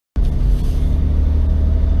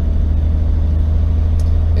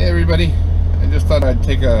everybody, I just thought I'd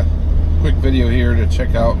take a quick video here to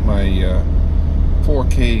check out my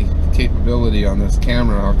 4K capability on this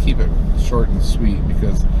camera. I'll keep it short and sweet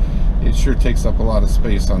because it sure takes up a lot of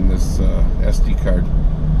space on this SD card.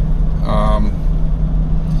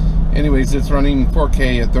 Anyways, it's running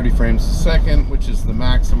 4K at 30 frames a second, which is the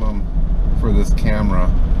maximum for this camera.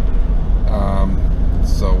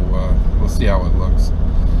 So we'll see how it looks.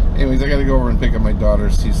 Anyways, I gotta go over and pick up my daughter.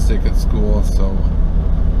 She's sick at school, so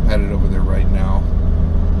I'm headed over there right now.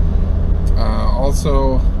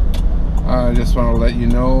 Also, I just want to let you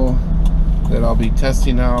know that I'll be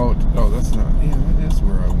testing out. Oh, that's not. Yeah, that is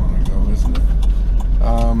where I want to go, isn't it?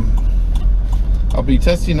 I'll be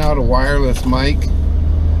testing out a wireless mic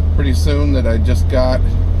pretty soon that I just got.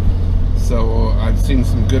 So I've seen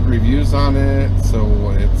some good reviews on it. So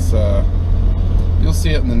it's you'll see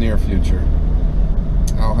it in the near future.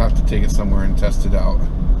 I'll have to take it somewhere and test it out.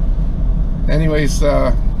 Anyways,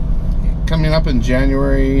 coming up in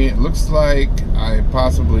January, it looks like I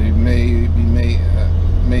possibly may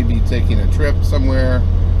be taking a trip somewhere.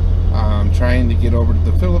 I'm trying to get over to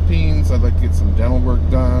the Philippines. I'd like to get some dental work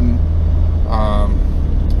done.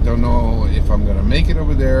 Don't know if I'm gonna make it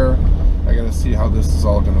over there. I gotta see how this is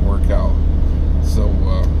all gonna work out. So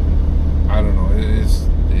I don't know.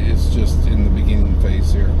 It's just in the beginning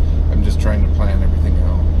phase here. I'm just trying to plan everything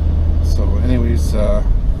out. So anyways,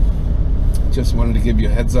 just wanted to give you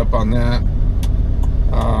a heads up on that.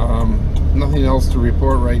 Nothing else to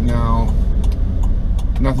report right now.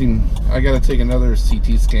 Nothing. I got to take another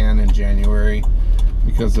CT scan in January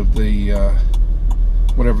because of the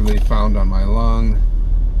whatever they found on my lung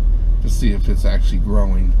to see if it's actually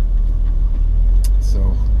growing.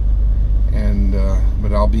 So, and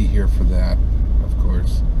but I'll be here for that, of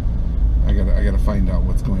course. I gotta find out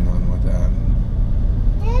what's going on with that.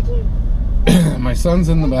 My son's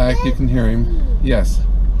in the back. You can hear him. Yes.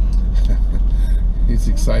 He's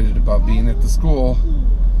excited about being at the school.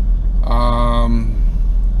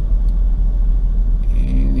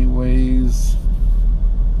 Anyways,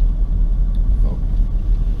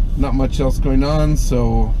 not much else going on,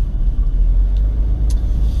 so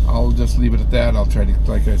I'll just leave it at that. I'll try to,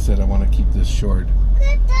 like I said, I want to keep this short.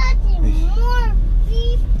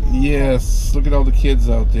 Yes, look at all the kids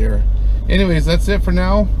out there. Anyways, that's it for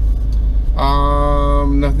now.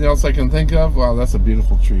 Nothing else I can think of. Wow, that's a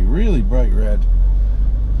beautiful tree, really bright red.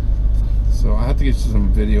 So I have to get you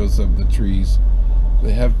some videos of the trees.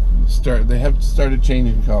 They have started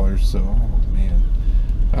changing colors. So oh man,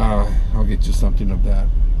 I'll get you something of that.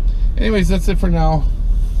 Anyways, that's it for now.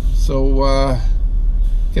 So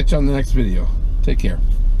catch you on the next video. Take care.